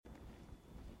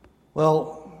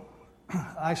Well,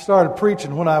 I started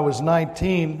preaching when I was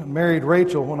 19, married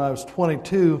Rachel when I was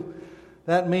 22.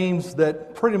 That means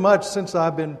that pretty much since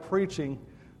I've been preaching,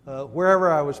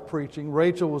 wherever I was preaching,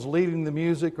 Rachel was leading the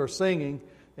music or singing,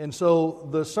 and so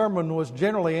the sermon was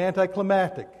generally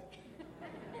anticlimactic.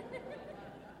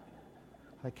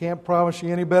 I can't promise you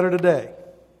any better today.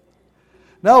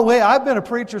 No, wait, I've been a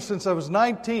preacher since I was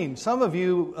 19. Some of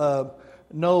you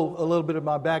know a little bit of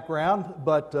my background,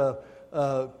 but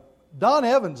Don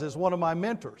Evans is one of my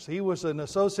mentors. He was an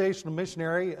associational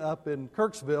missionary up in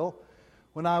Kirksville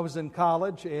when I was in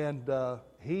college, and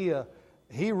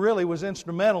he really was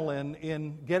instrumental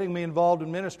in getting me involved in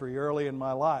ministry early in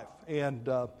my life. And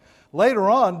later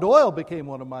on, Doyle became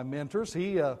one of my mentors.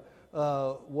 He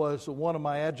was one of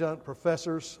my adjunct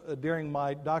professors during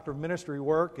my Doctor of Ministry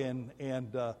work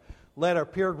and led our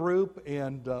peer group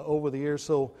and over the years.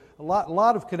 So a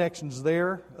lot of connections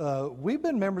there. We've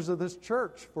been members of this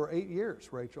church for 8 years,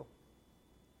 Rachel.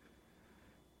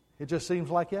 It just seems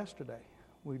like yesterday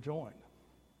we joined.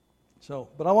 So,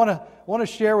 but I want to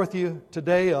share with you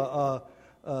today a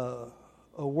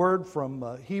word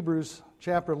from Hebrews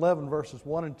chapter 11, verses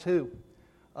 1 and 2.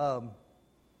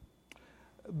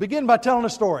 Begin by telling a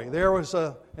story. There was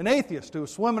an atheist who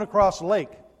was swimming across a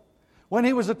lake when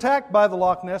he was attacked by the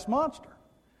Loch Ness Monster.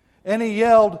 And he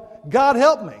yelled, "God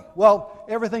help me." Well,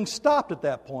 everything stopped at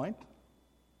that point.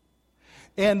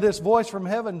 And this voice from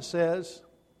heaven says,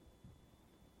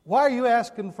 "Why are you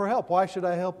asking for help? Why should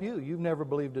I help you? You've never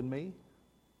believed in me."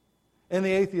 And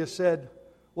the atheist said,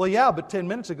 "Well, yeah, but 10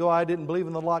 minutes ago I didn't believe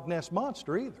in the Loch Ness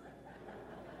Monster either."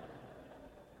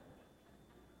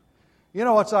 You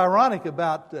know what's ironic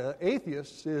about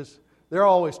atheists is they're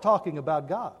always talking about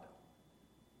God.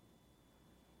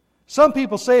 Some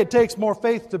people say it takes more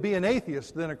faith to be an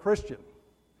atheist than a Christian.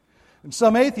 And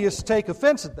some atheists take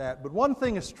offense at that. But one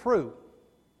thing is true.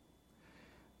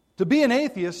 To be an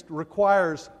atheist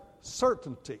requires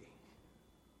certainty.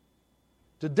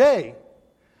 Today,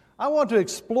 I want to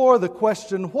explore the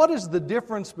question, what is the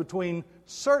difference between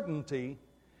certainty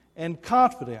and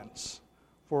confidence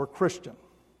for a Christian?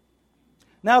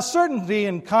 Now, certainty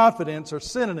and confidence are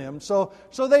synonyms, so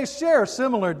they share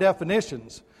similar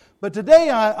definitions. But today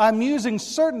I'm using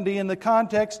certainty in the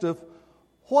context of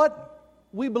what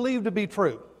we believe to be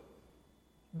true.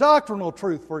 Doctrinal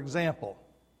truth, for example.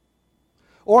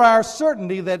 Or our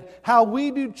certainty that how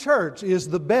we do church is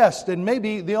the best and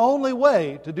maybe the only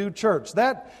way to do church.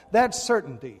 That's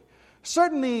certainty.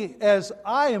 Certainty, as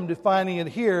I am defining it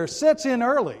here, sets in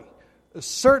early.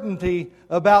 Certainty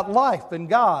about life and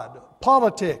God,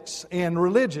 politics and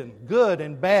religion, good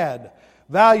and bad,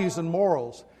 values and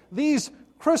morals. These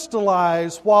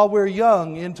crystallize while we're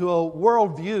young into a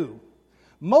worldview.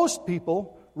 Most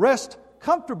people rest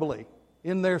comfortably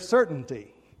in their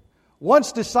certainty.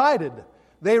 Once decided,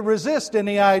 they resist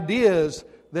any ideas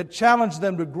that challenge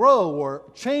them to grow or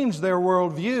change their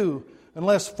worldview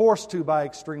unless forced to by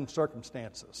extreme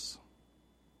circumstances.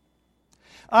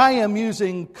 I am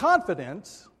using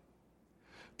confidence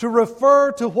to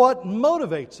refer to what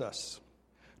motivates us,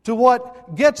 to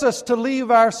what gets us to leave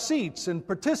our seats and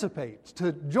participate,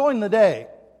 to join the day.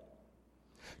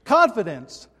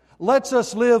 Confidence lets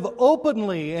us live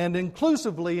openly and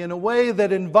inclusively in a way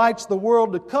that invites the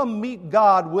world to come meet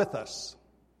God with us.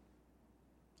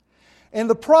 And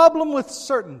the problem with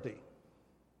certainty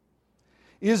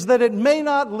is that it may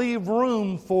not leave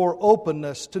room for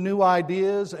openness to new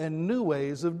ideas and new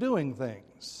ways of doing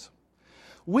things.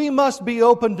 We must be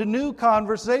open to new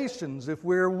conversations if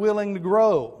we're willing to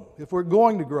grow, if we're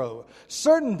going to grow.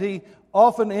 Certainty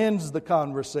often ends the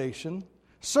conversation.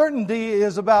 Certainty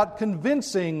is about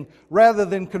convincing rather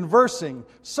than conversing.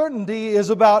 Certainty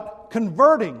is about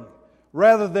converting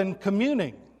rather than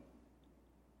communing.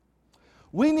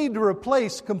 We need to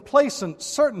replace complacent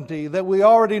certainty that we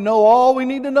already know all we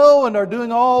need to know and are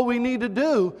doing all we need to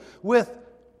do with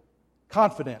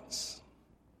confidence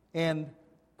and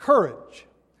courage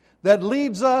that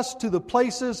leads us to the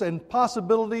places and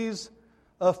possibilities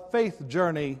a faith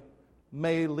journey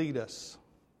may lead us.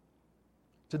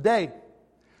 Today,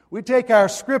 we take our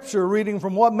scripture reading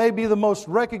from what may be the most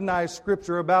recognized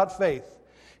scripture about faith,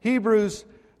 Hebrews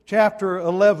chapter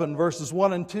 11, verses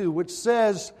 1 and 2, which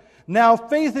says, "Now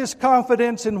faith is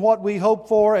confidence in what we hope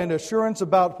for and assurance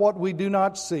about what we do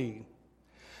not see.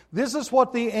 This is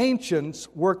what the ancients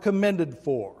were commended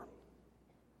for."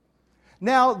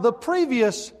 Now, the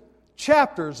previous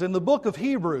chapters in the book of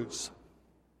Hebrews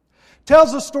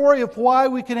tells the story of why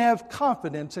we can have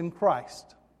confidence in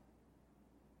Christ.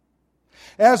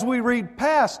 As we read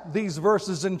past these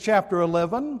verses in chapter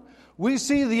 11, we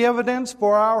see the evidence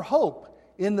for our hope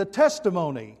in the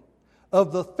testimony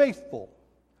of the faithful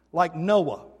like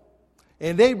Noah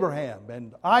and Abraham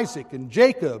and Isaac and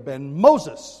Jacob and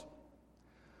Moses.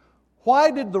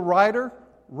 Why did the writer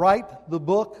write the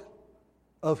book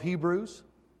of Hebrews?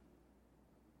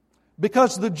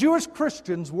 Because the Jewish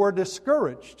Christians were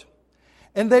discouraged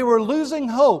and they were losing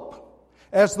hope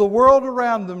as the world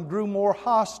around them grew more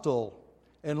hostile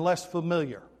and less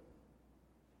familiar.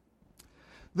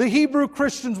 The Hebrew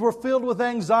Christians were filled with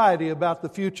anxiety about the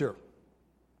future.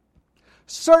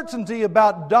 Certainty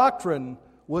about doctrine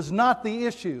was not the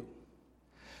issue.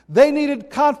 They needed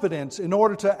confidence in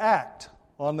order to act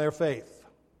on their faith.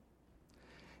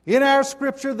 In our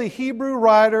scripture, the Hebrew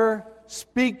writer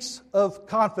speaks of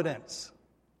confidence.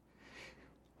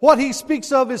 What he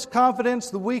speaks of is confidence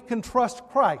that we can trust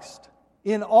Christ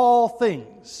in all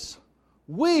things.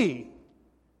 We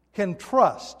can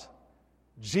trust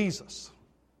Jesus.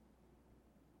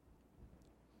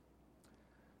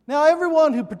 Now,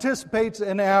 everyone who participates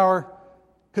in our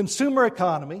consumer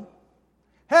economy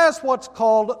has what's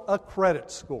called a credit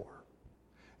score.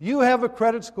 You have a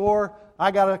credit score,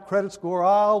 I got a credit score,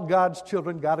 all God's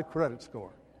children got a credit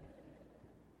score.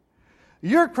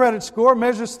 Your credit score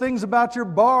measures things about your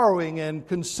borrowing and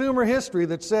consumer history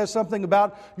that says something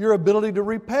about your ability to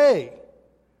repay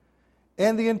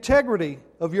and the integrity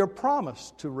of your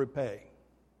promise to repay.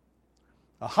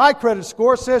 A high credit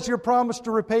score says your promise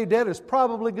to repay debt is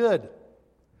probably good.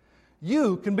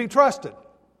 You can be trusted.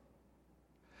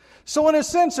 So in a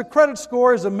sense, a credit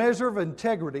score is a measure of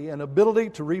integrity and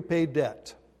ability to repay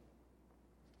debt.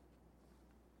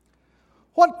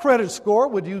 What credit score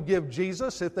would you give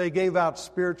Jesus if they gave out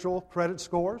spiritual credit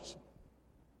scores?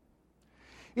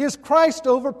 Is Christ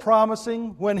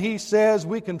overpromising when He says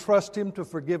we can trust Him to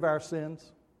forgive our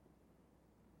sins?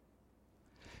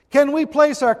 Can we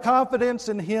place our confidence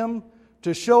in Him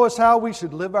to show us how we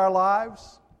should live our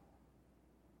lives?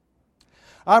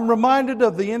 I'm reminded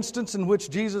of the instance in which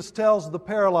Jesus tells the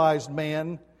paralyzed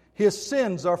man his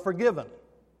sins are forgiven.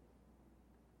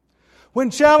 When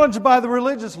challenged by the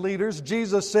religious leaders,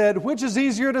 Jesus said, which is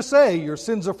easier to say, your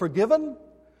sins are forgiven,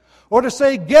 or to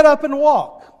say, get up and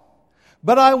walk?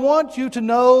 But I want you to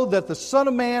know that the Son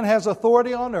of Man has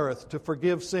authority on earth to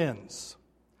forgive sins.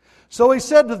 So He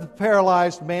said to the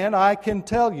paralyzed man, I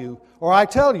tell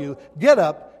you, get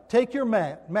up, take your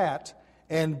mat,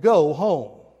 and go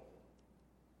home.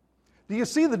 Do you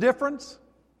see the difference?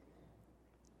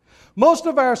 Most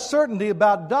of our certainty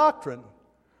about doctrine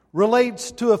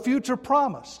relates to a future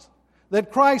promise that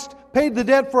Christ paid the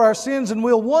debt for our sins and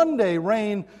will one day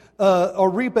reign or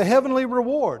reap a heavenly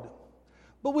reward.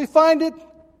 But we find it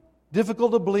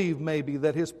difficult to believe maybe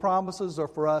that His promises are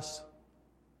for us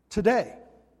today,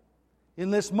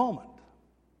 in this moment.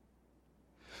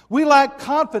 We lack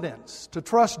confidence to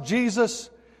trust Jesus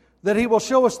that He will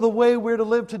show us the way we're to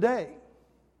live today.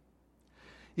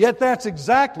 Yet that's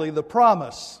exactly the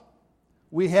promise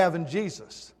we have in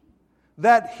Jesus,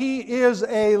 that He is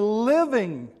a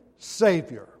living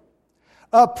Savior,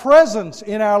 a presence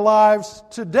in our lives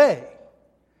today,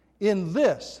 in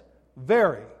this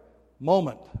very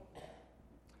moment.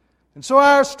 And so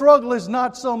our struggle is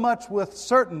not so much with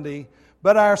certainty,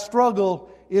 but our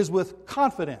struggle is with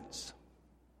confidence.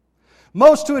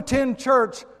 Most who attend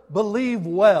church believe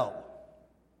well.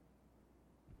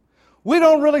 We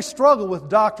don't really struggle with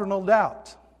doctrinal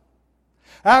doubt.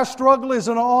 Our struggle is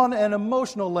on an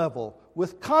emotional level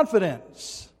with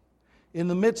confidence in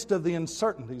the midst of the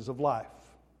uncertainties of life.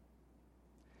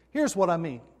 Here's what I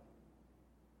mean.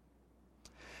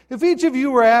 If each of you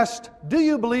were asked, do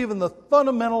you believe in the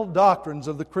fundamental doctrines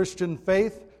of the Christian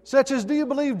faith, such as do you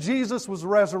believe Jesus was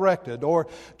resurrected, or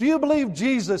do you believe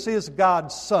Jesus is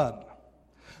God's Son?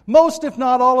 Most, if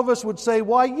not all of us, would say,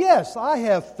 why, yes, I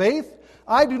have faith.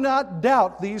 I do not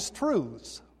doubt these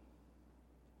truths.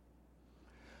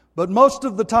 But most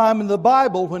of the time in the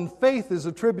Bible, when faith is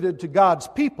attributed to God's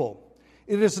people,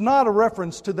 it is not a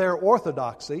reference to their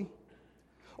orthodoxy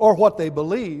or what they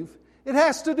believe. It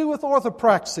has to do with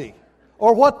orthopraxy,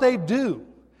 or what they do.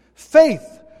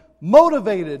 Faith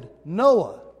motivated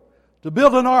Noah to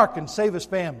build an ark and save his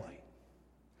family.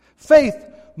 Faith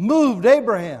moved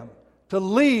Abraham to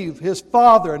leave his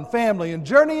father and family and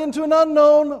journey into an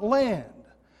unknown land.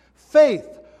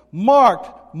 Faith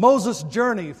marked Moses'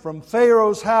 journey from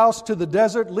Pharaoh's house to the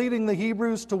desert, leading the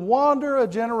Hebrews to wander a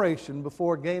generation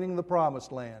before gaining the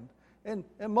promised land. And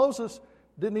Moses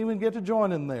didn't even get to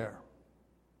join in there.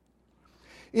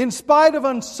 In spite of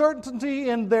uncertainty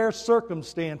in their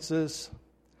circumstances,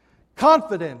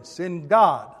 confidence in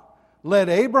God led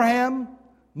Abraham,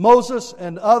 Moses,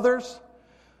 and others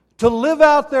to live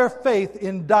out their faith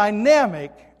in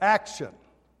dynamic action.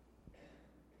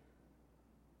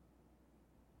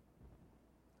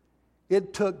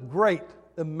 it took great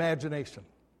imagination.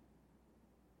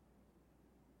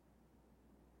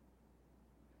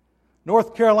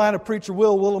 North Carolina preacher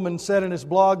Will Willimon said in his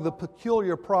blog, The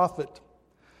Peculiar Prophet,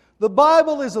 "The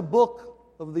Bible is a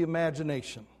book of the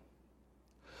imagination.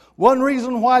 One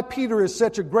reason why Peter is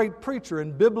such a great preacher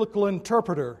and biblical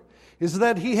interpreter is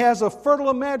that he has a fertile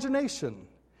imagination.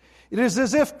 It is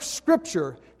as if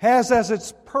Scripture has as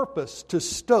its purpose to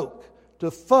stoke,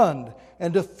 to fund,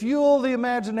 and to fuel the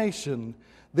imagination,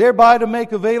 thereby to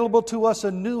make available to us a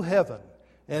new heaven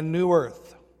and new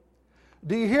earth."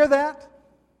 Do you hear that?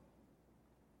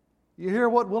 You hear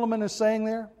what Willimon is saying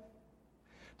there?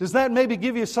 Does that maybe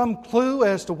give you some clue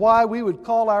as to why we would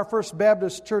call our First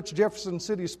Baptist Church Jefferson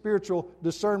City spiritual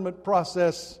discernment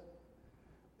process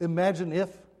Imagine If?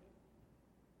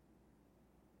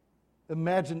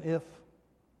 Imagine if.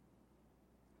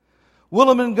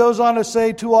 Willimon goes on to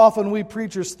say, too often we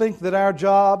preachers think that our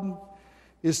job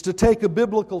is to take a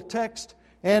biblical text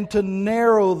and to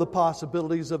narrow the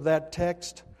possibilities of that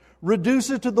text, reduce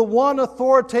it to the one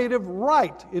authoritative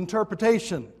right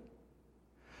interpretation.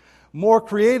 More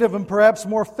creative and perhaps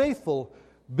more faithful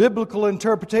biblical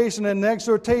interpretation and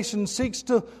exhortation seeks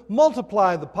to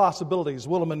multiply the possibilities,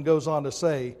 Willimon goes on to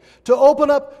say, to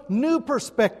open up new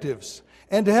perspectives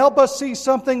and to help us see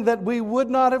something that we would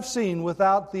not have seen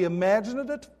without the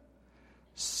imaginative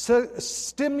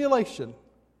stimulation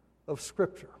of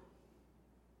Scripture.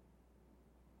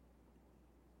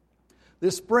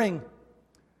 This spring,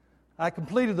 I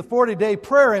completed the 40-day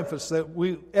prayer emphasis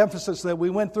that we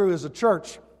went through as a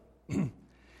church.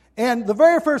 And the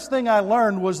very first thing I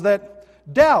learned was that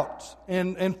doubt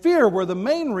and fear were the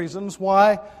main reasons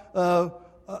why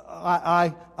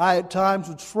I at times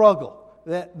would struggle,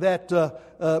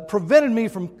 that prevented me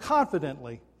from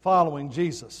confidently following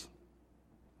Jesus.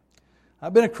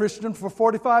 I've been a Christian for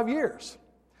 45 years,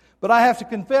 but I have to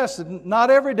confess that not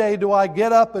every day do I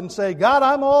get up and say, God,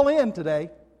 I'm all in today.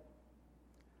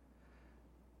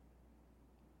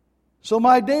 So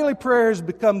my daily prayers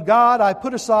become, God, I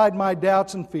put aside my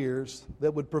doubts and fears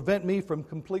that would prevent me from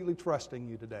completely trusting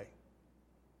you today.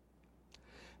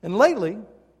 And lately,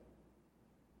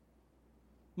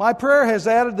 my prayer has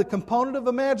added the component of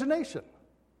imagination.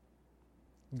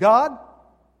 God,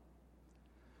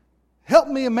 help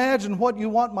me imagine what you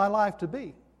want my life to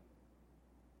be,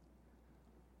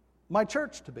 my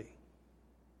church to be.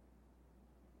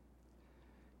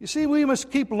 You see, we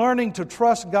must keep learning to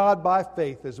trust God by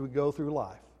faith as we go through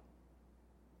life.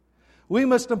 We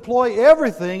must employ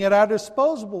everything at our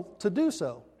disposal to do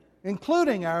so,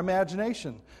 including our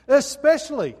imagination,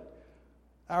 especially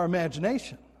our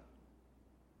imagination.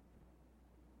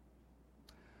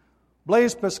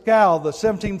 Blaise Pascal, the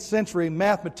 17th century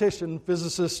mathematician,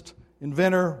 physicist,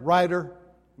 inventor, writer,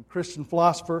 and Christian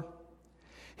philosopher,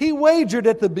 he wagered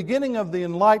at the beginning of the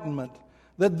Enlightenment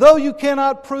that though you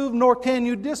cannot prove nor can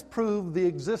you disprove the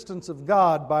existence of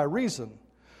God by reason,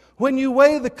 when you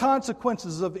weigh the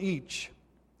consequences of each,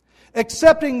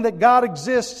 accepting that God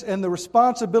exists and the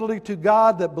responsibility to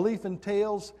God that belief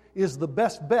entails is the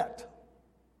best bet.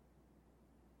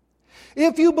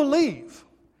 If you believe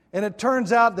and it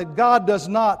turns out that God does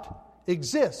not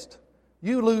exist,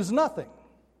 you lose nothing.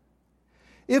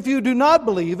 If you do not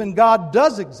believe and God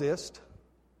does exist,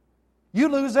 you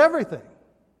lose everything.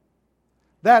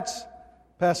 That's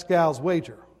Pascal's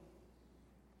wager.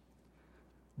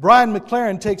 Brian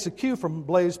McLaren takes a cue from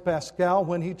Blaise Pascal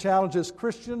when he challenges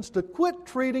Christians to quit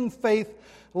treating faith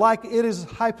like it is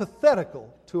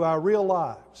hypothetical to our real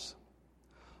lives,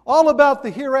 all about the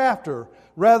hereafter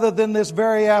rather than this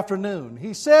very afternoon.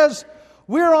 He says,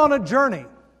 we're on a journey.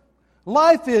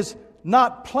 Life is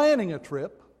not planning a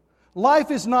trip.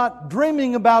 Life is not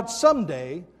dreaming about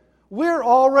someday. We're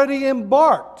already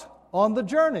embarked on the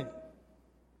journey.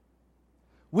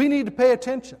 We need to pay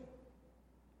attention.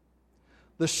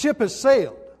 The ship has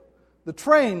sailed. The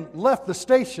train left the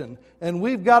station, and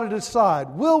we've got to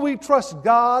decide, will we trust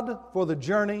God for the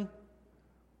journey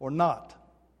or not?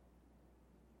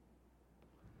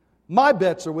 My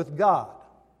bets are with God,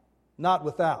 not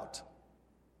without,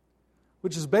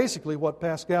 which is basically what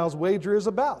Pascal's wager is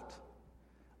about.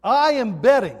 I am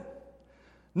betting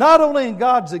not only in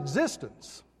God's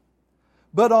existence,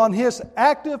 but on His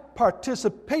active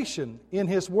participation in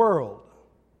His world,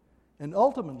 and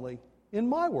ultimately in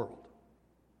my world.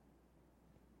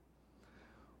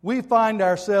 We find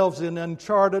ourselves in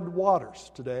uncharted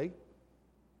waters today.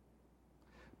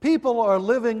 People are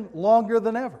living longer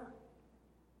than ever.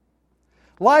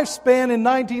 Lifespan in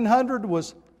 1900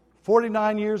 was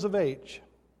 49 years of age.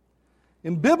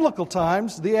 In biblical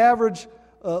times, the average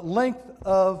length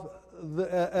of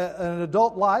an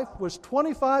adult life was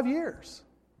 25 years.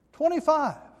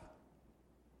 25.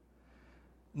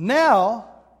 Now,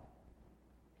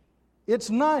 it's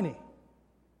 90.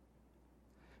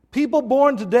 People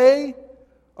born today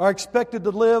are expected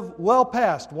to live well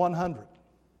past 100.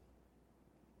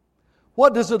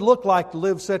 What does it look like to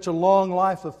live such a long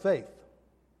life of faith?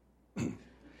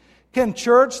 Can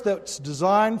church that's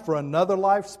designed for another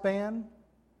lifespan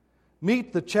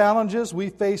meet the challenges we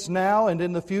face now and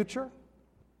in the future?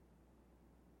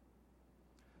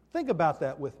 Think about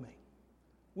that with me.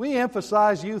 We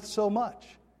emphasize youth so much,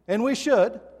 and we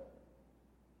should.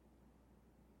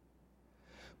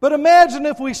 But imagine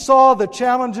if we saw the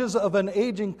challenges of an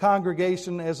aging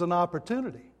congregation as an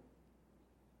opportunity.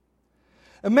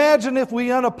 Imagine if we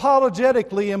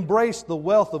unapologetically embraced the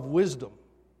wealth of wisdom,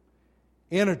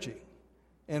 energy,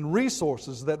 and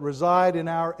resources that reside in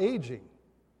our aging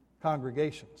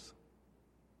congregations.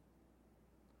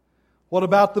 What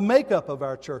about the makeup of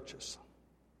our churches?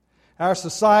 Our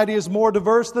society is more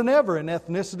diverse than ever in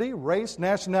ethnicity, race,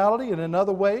 nationality, and in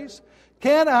other ways.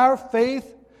 Can our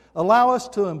faith allow us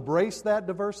to embrace that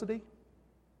diversity?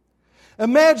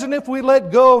 Imagine if we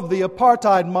let go of the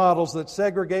apartheid models that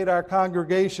segregate our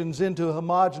congregations into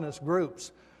homogeneous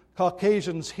groups.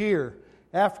 Caucasians here,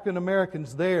 African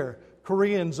Americans there,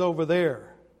 Koreans over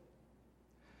there.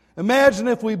 Imagine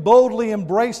if we boldly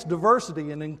embrace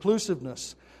diversity and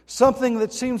inclusiveness, something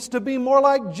that seems to be more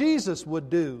like Jesus would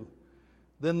do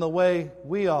than the way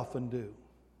we often do.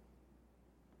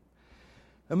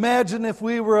 Imagine if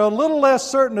we were a little less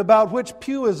certain about which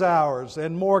pew is ours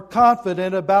and more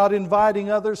confident about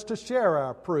inviting others to share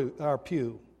our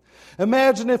pew.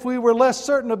 Imagine if we were less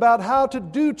certain about how to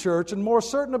do church and more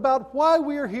certain about why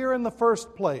we are here in the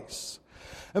first place.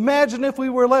 Imagine if we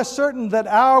were less certain that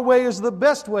our way is the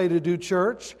best way to do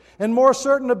church and more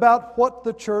certain about what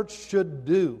the church should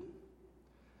do.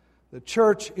 The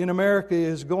church in America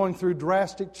is going through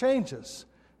drastic changes.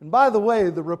 And by the way,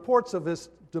 the reports of its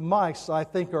demise, I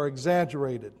think, are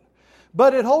exaggerated.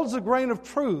 But it holds a grain of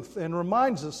truth and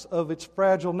reminds us of its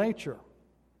fragile nature.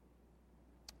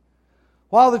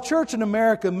 While the church in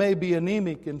America may be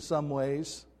anemic in some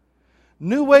ways,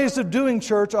 new ways of doing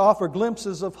church offer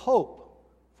glimpses of hope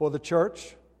for the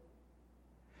church.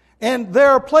 And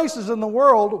there are places in the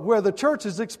world where the church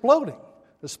is exploding,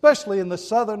 especially in the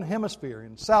southern hemisphere,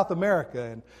 in South America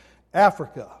and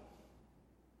Africa.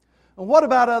 And what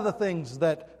about other things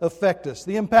that affect us?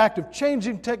 The impact of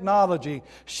changing technology,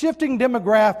 shifting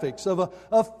demographics, of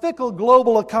a fickle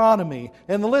global economy,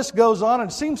 and the list goes on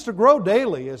and seems to grow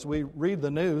daily as we read the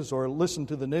news or listen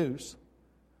to the news.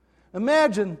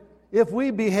 Imagine if we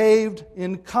behaved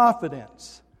in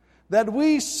confidence that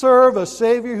we serve a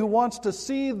Savior who wants to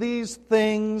see these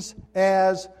things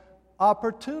as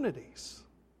opportunities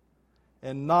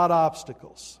and not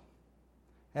obstacles.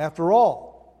 After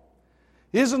all,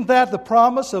 isn't that the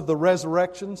promise of the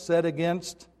resurrection set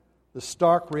against the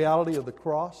stark reality of the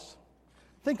cross?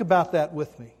 Think about that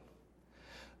with me.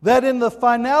 That in the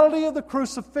finality of the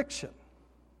crucifixion,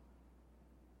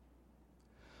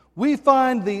 we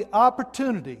find the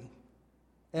opportunity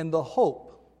and the hope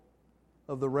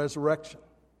of the resurrection.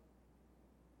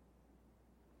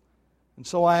 And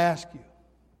so I ask you,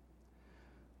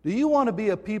 do you want to be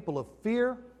a people of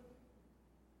fear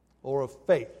or of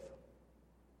faith?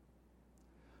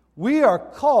 We are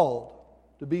called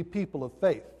to be people of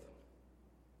faith.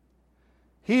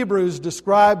 Hebrews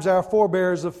describes our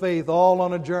forebears of faith all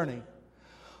on a journey,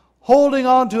 holding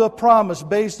on to a promise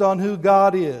based on who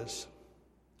God is.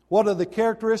 What are the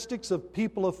characteristics of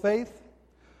people of faith?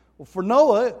 Well, for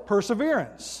Noah,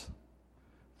 perseverance.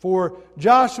 For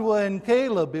Joshua and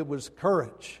Caleb, it was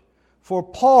courage. For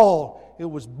Paul, it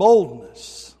was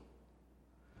boldness.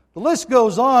 The list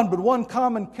goes on, but one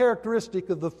common characteristic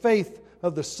of the faith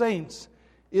of the saints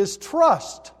is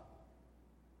trust.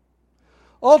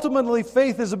 Ultimately,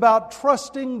 faith is about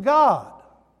trusting God.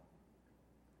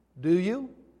 Do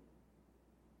you?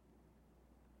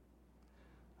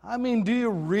 I mean, do you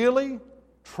really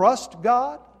trust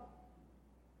God?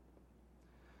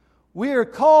 We are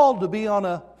called to be on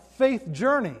a faith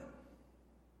journey.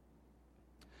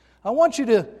 I want you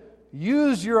to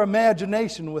use your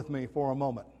imagination with me for a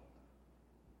moment.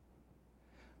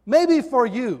 Maybe for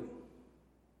you,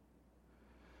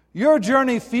 your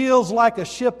journey feels like a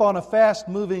ship on a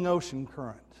fast-moving ocean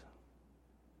current.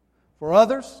 For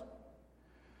others,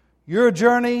 your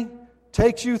journey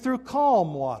takes you through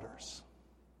calm waters.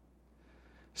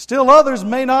 Still others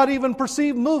may not even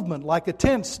perceive movement, like a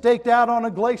tent staked out on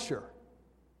a glacier.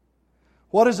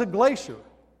 What is a glacier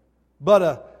but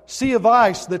a sea of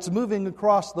ice that's moving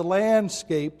across the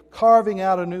landscape, carving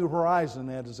out a new horizon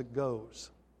as it goes?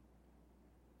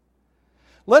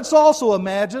 Let's also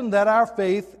imagine that our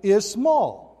faith is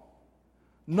small,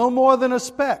 no more than a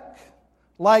speck,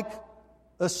 like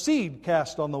a seed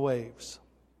cast on the waves.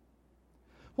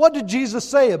 What did Jesus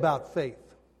say about faith?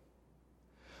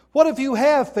 What if you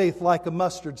have faith like a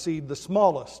mustard seed, the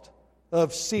smallest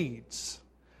of seeds?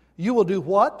 You will do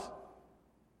what?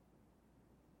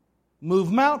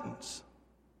 Move mountains.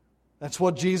 That's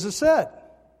what Jesus said.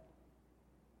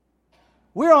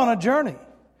 We're on a journey,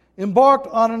 embarked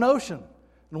on an ocean.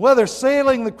 And whether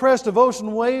sailing the crest of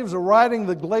ocean waves or riding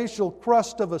the glacial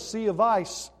crust of a sea of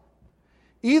ice,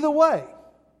 either way,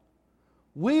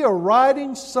 we are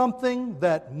riding something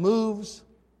that moves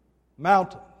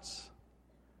mountains.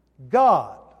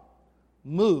 God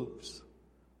moves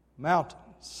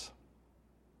mountains.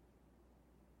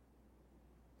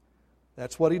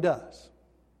 That's what He does.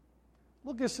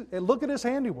 Look at His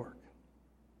handiwork.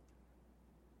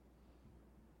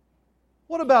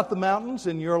 What about the mountains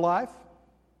in your life?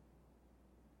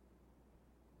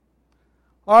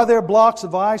 Are there blocks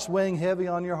of ice weighing heavy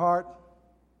on your heart,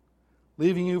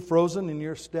 leaving you frozen in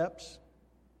your steps?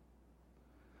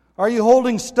 Are you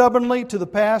holding stubbornly to the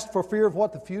past for fear of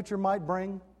what the future might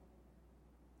bring?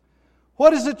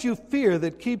 What is it you fear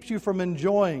that keeps you from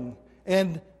enjoying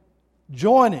and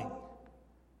joining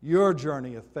your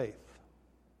journey of faith?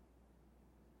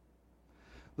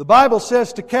 The Bible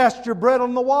says to cast your bread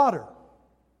on the water.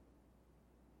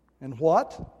 And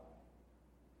what?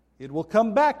 It will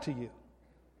come back to you.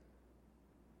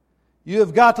 You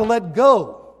have got to let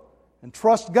go and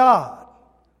trust God,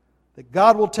 that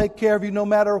God will take care of you no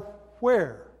matter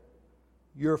where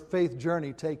your faith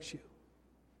journey takes you.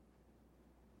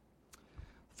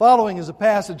 Following is a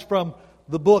passage from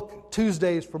the book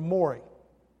Tuesdays from Morrie.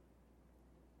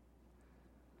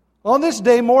 On this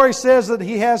day, Morrie says that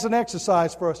he has an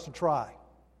exercise for us to try.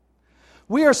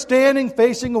 We are standing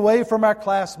facing away from our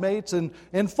classmates and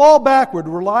fall backward,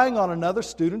 relying on another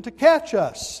student to catch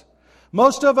us.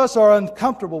 Most of us are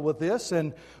uncomfortable with this,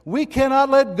 and we cannot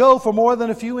let go for more than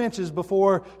a few inches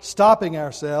before stopping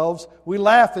ourselves. We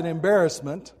laugh in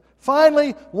embarrassment.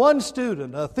 Finally, one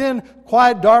student, a thin,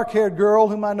 quiet, dark-haired girl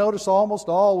whom I notice almost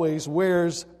always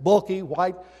wears bulky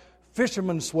white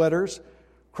fisherman sweaters,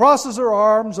 crosses her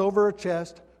arms over her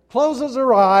chest, closes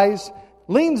her eyes,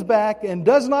 leans back, and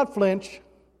does not flinch,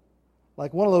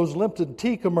 like one of those Lipton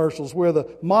tea commercials where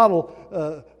the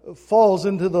model falls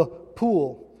into the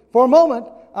pool. For a moment,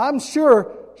 I'm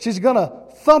sure she's going to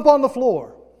thump on the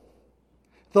floor.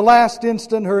 At the last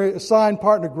instant, her assigned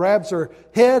partner grabs her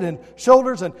head and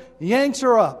shoulders and yanks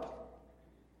her up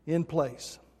in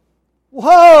place.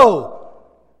 Whoa!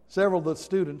 Several of the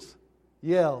students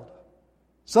yelled.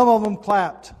 Some of them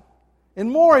clapped. And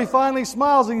Morrie finally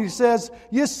smiles and he says,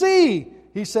 "You see,"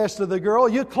 he says to the girl,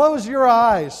 "you close your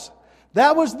eyes.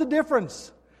 That was the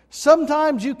difference.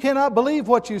 Sometimes you cannot believe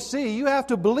what you see. You have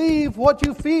to believe what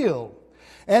you feel.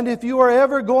 And if you are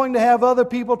ever going to have other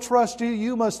people trust you,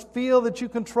 you must feel that you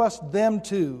can trust them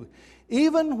too.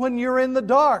 Even when you're in the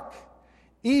dark.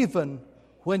 Even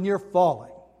when you're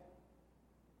falling."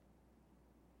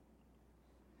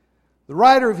 The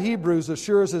writer of Hebrews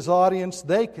assures his audience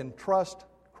they can trust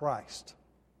Christ,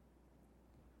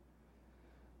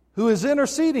 who is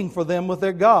interceding for them with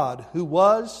their God, who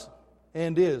was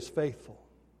and is faithful.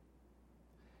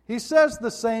 He says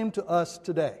the same to us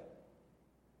today.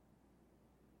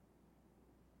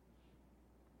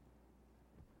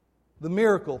 The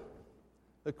miracle,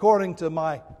 according to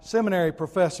my seminary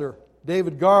professor,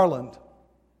 David Garland,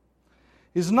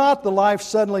 is not the life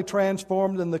suddenly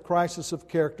transformed in the crisis of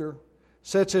character,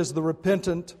 such as the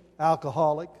repentant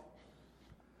alcoholic,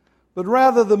 but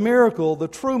rather the miracle, the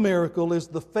true miracle, is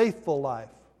the faithful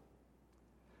life,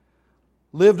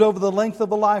 lived over the length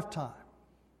of a lifetime.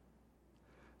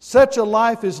 Such a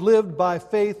life is lived by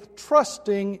faith,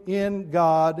 trusting in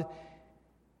God,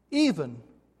 even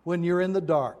when you're in the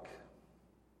dark,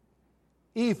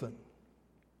 even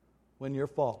when you're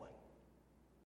falling.